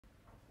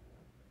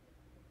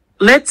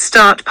Let's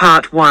start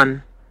part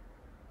 1.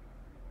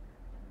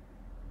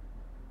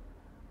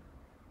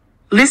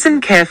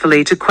 Listen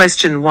carefully to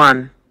question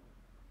 1.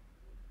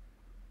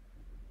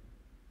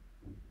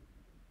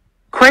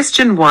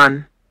 Question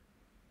 1.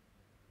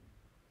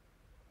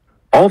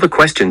 All the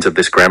questions of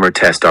this grammar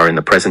test are in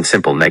the present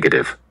simple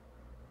negative.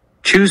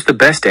 Choose the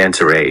best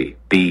answer A,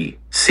 B,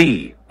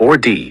 C, or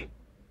D.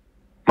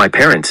 My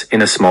parents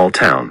in a small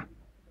town.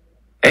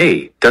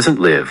 A, doesn't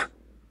live.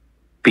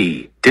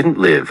 B, didn't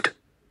lived.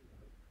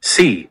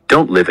 C,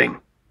 don't living.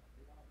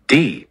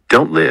 D,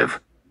 don't live.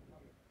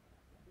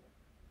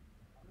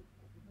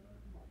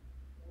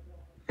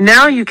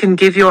 Now you can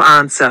give your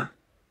answer.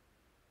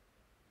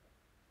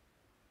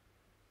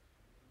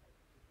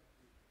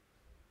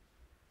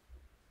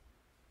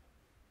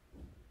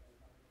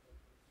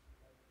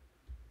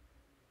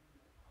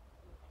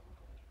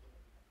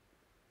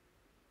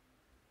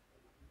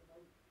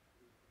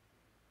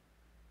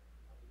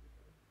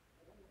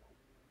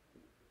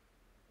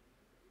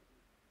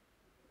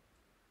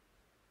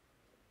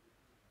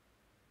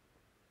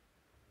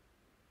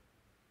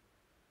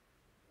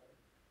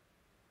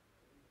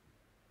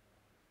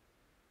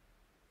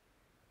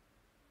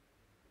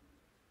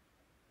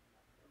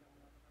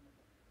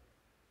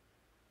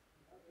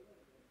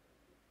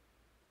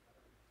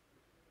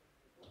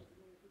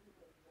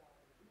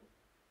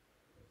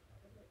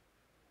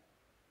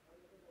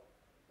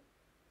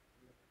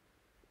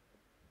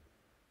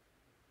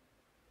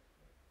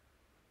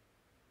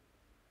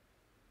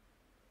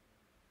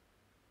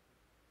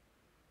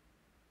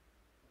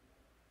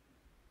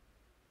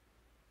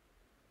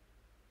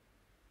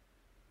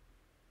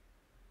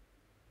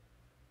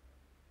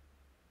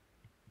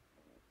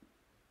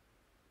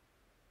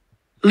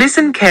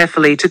 Listen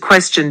carefully to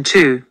question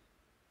 2.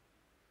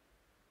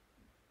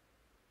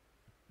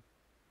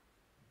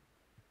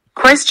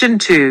 Question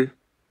 2.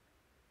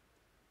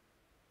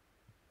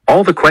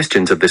 All the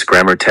questions of this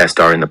grammar test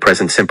are in the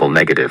present simple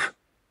negative.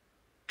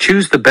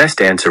 Choose the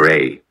best answer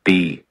A,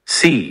 B,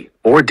 C,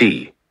 or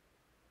D.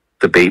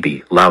 The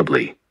baby,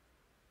 loudly.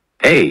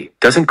 A,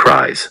 doesn't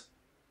cries.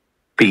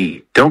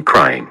 B, don't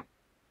crying.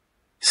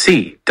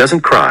 C,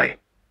 doesn't cry.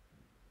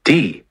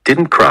 D,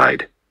 didn't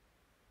cried.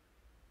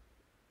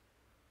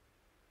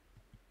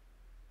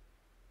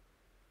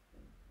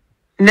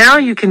 Now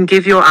you can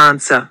give your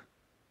answer.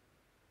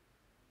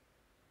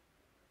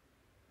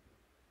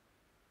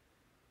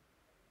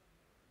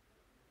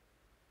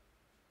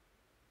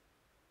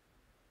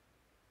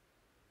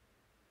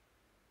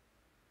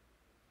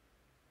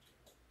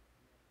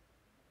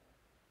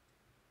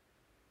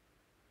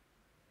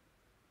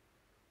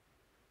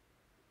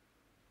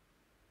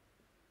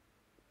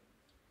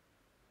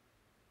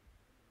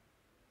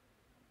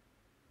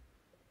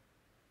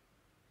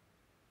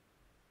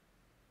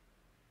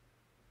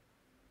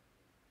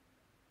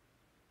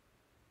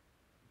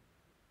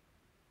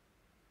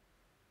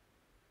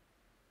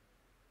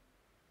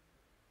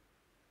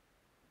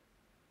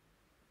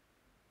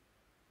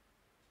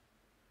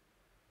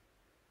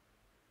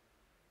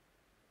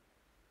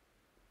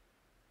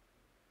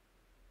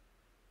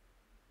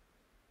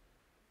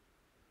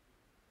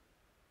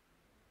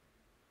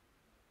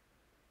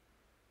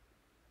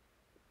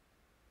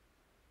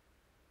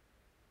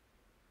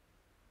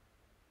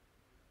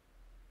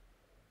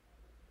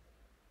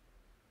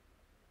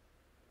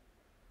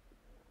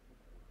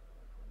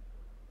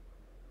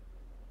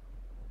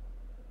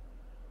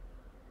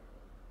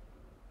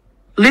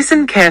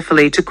 Listen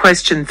carefully to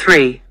question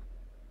 3.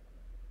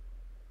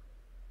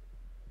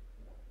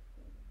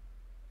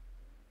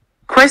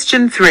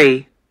 Question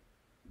 3.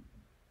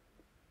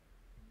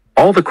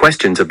 All the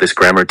questions of this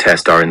grammar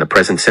test are in the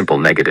present simple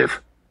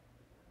negative.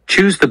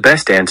 Choose the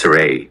best answer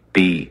A,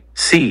 B,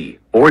 C,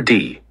 or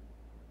D.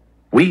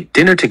 We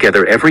dinner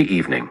together every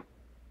evening.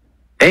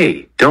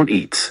 A, don't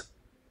eats.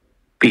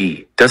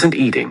 B, doesn't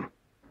eating.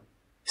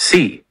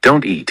 C,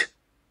 don't eat.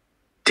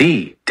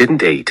 D,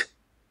 didn't ate.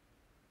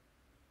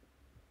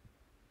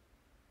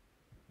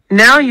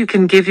 Now you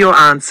can give your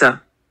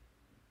answer.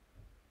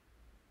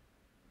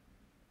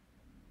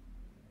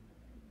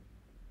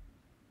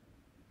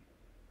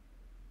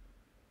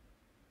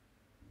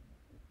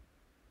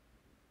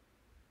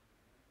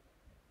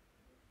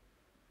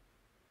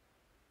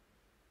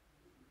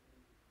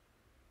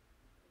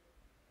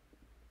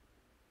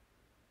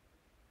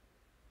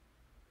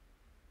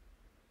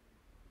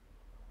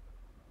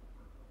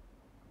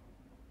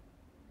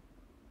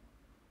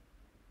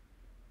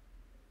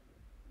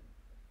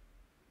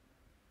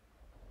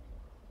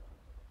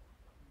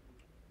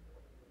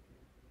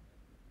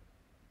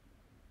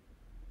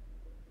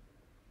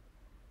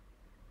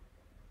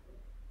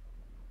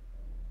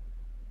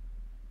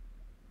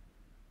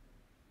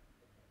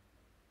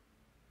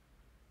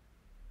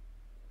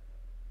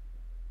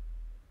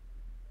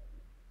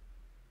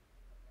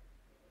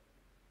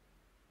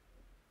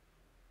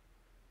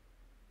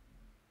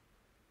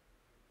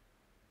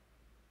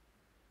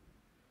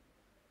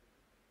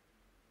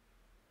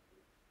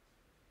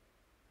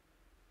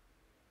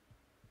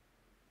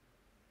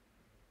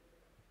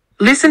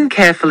 Listen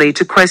carefully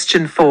to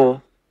question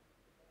 4.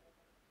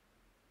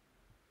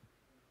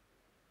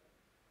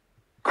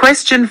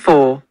 Question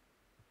 4.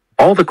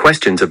 All the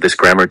questions of this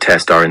grammar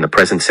test are in the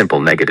present simple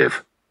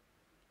negative.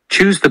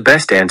 Choose the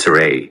best answer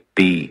A,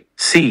 B,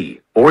 C,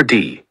 or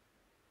D.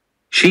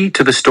 She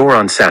to the store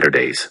on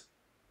Saturdays.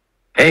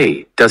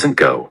 A, doesn't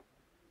go.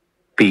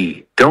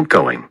 B, don't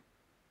going.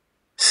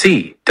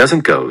 C,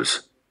 doesn't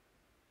goes.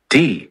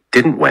 D,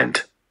 didn't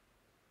went.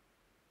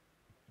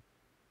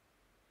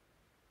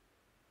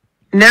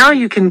 Now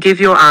you can give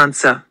your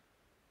answer.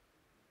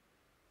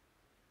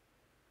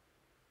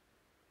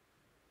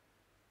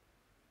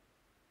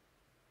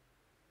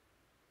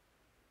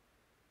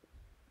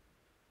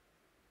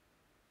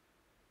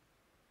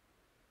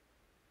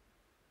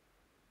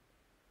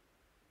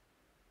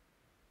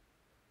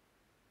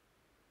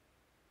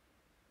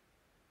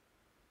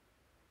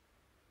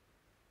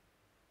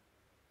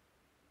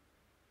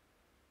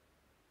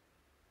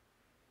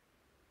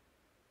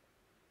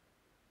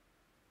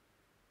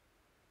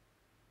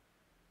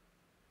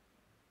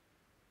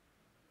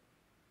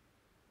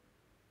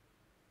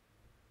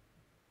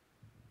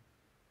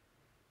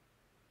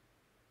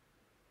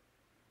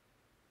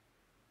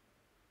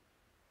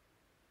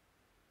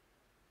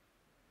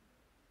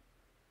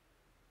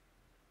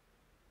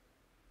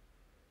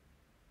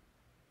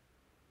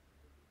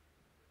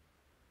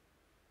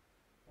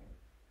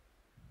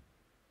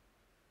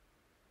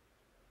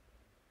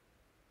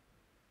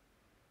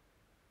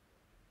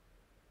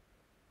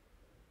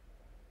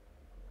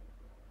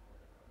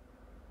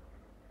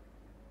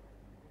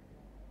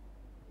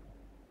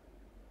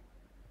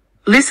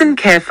 Listen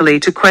carefully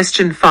to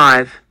question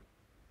 5.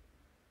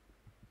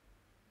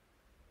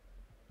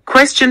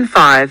 Question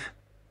 5.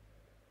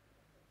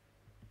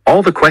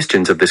 All the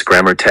questions of this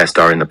grammar test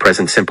are in the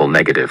present simple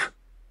negative.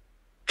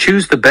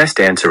 Choose the best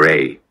answer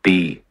A,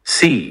 B,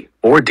 C,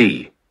 or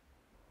D.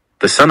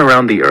 The sun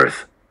around the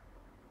earth.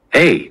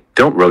 A,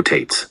 don't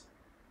rotates.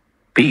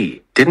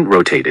 B, didn't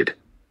rotated.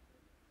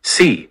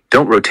 C,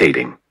 don't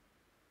rotating.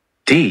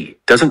 D,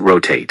 doesn't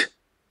rotate.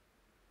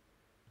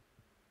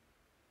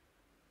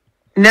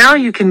 Now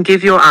you can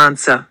give your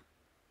answer.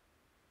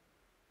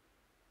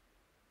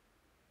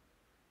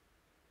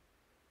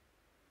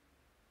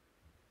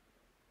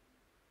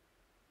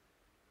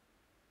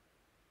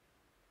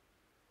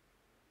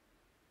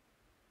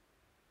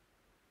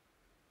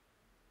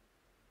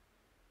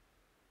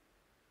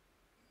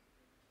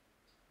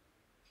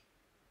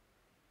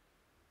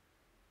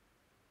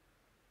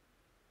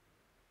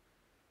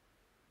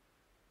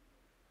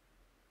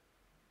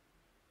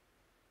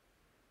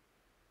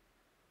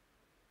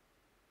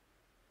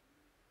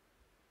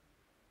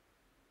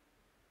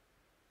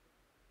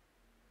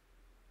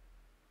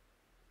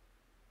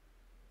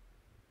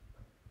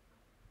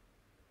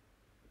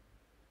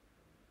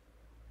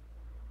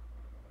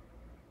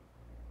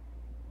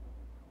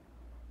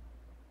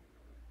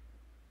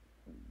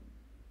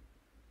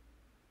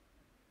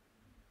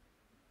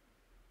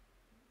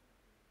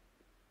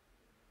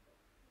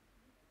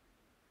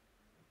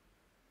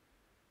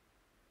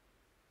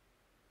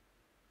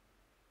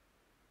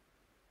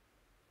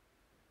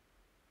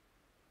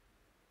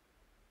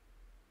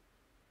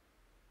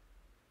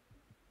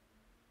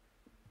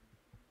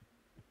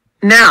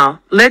 Now,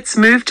 let's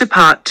move to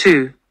part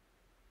 2,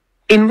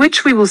 in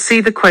which we will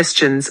see the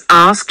questions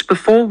asked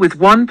before with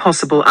one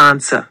possible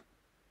answer.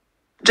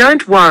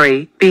 Don't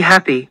worry, be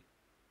happy.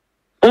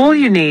 All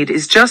you need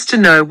is just to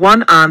know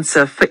one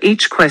answer for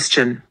each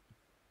question.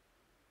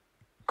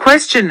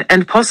 Question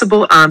and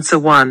possible answer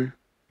 1.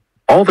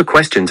 All the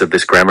questions of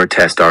this grammar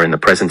test are in the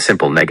present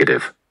simple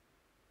negative.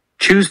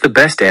 Choose the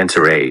best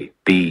answer A,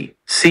 B,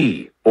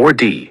 C, or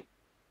D.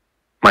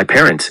 My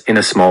parents in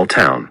a small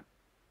town.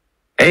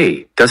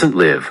 A, doesn't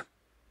live.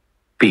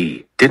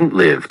 B, didn't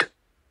lived.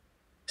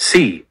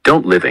 C,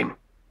 don't living.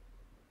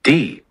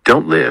 D,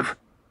 don't live.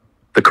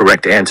 The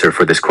correct answer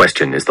for this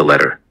question is the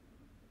letter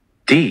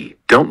D,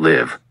 don't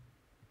live.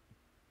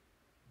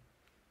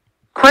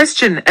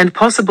 Question and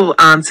possible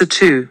answer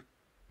 2.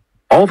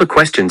 All the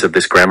questions of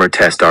this grammar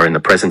test are in the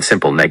present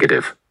simple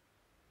negative.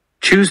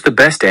 Choose the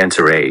best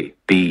answer A,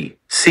 B,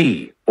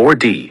 C, or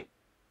D.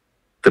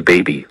 The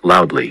baby,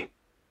 loudly.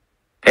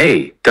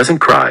 A, doesn't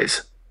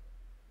cries.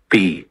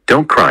 B,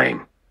 don't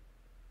crying.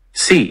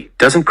 C,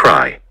 doesn't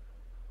cry.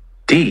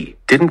 D,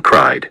 didn't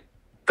cried.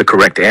 The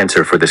correct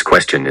answer for this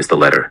question is the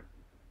letter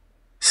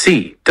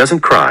C, doesn't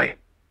cry.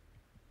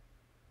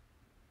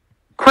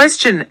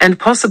 Question and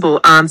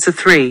possible answer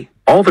 3.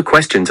 All the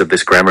questions of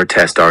this grammar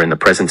test are in the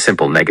present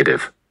simple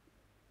negative.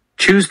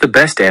 Choose the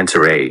best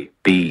answer A,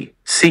 B,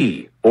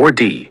 C, or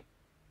D.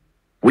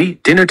 We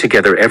dinner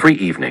together every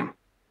evening.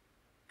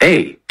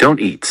 A, don't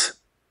eats.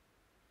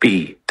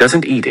 B,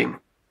 doesn't eating.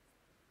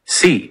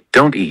 C,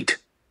 don't eat.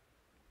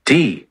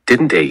 D,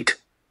 didn't ate.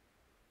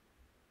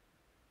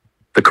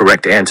 The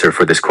correct answer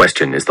for this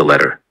question is the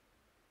letter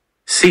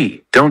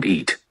C, don't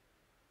eat.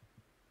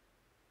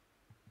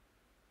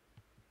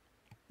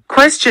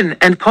 Question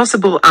and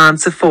possible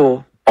answer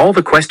 4. All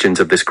the questions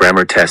of this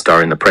grammar test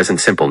are in the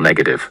present simple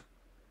negative.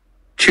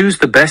 Choose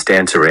the best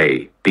answer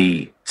A,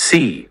 B,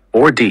 C,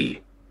 or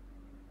D.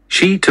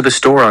 She to the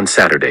store on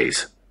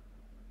Saturdays.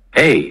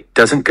 A,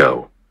 doesn't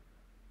go.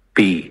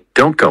 B.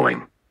 Don't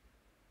going.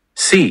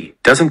 C.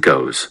 Doesn't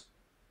goes.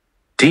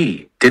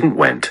 D. Didn't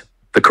went.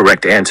 The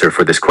correct answer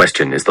for this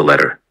question is the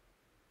letter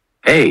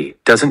A.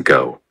 Doesn't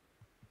go.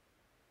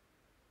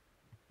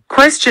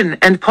 Question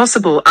and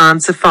possible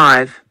answer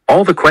 5.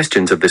 All the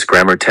questions of this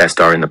grammar test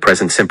are in the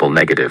present simple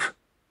negative.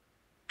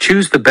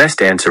 Choose the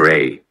best answer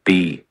A,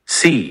 B,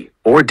 C,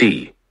 or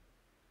D.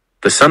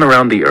 The sun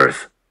around the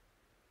earth.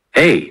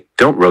 A.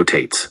 Don't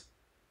rotates.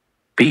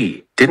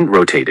 B. Didn't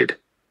rotated.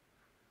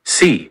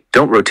 C.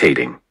 Don't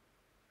rotating.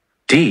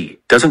 D.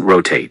 Doesn't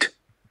rotate.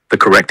 The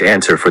correct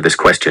answer for this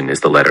question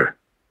is the letter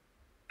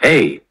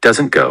A.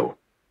 Doesn't go.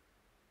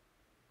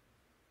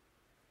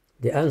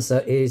 The answer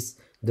is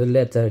the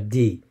letter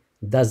D,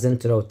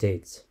 doesn't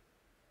rotate.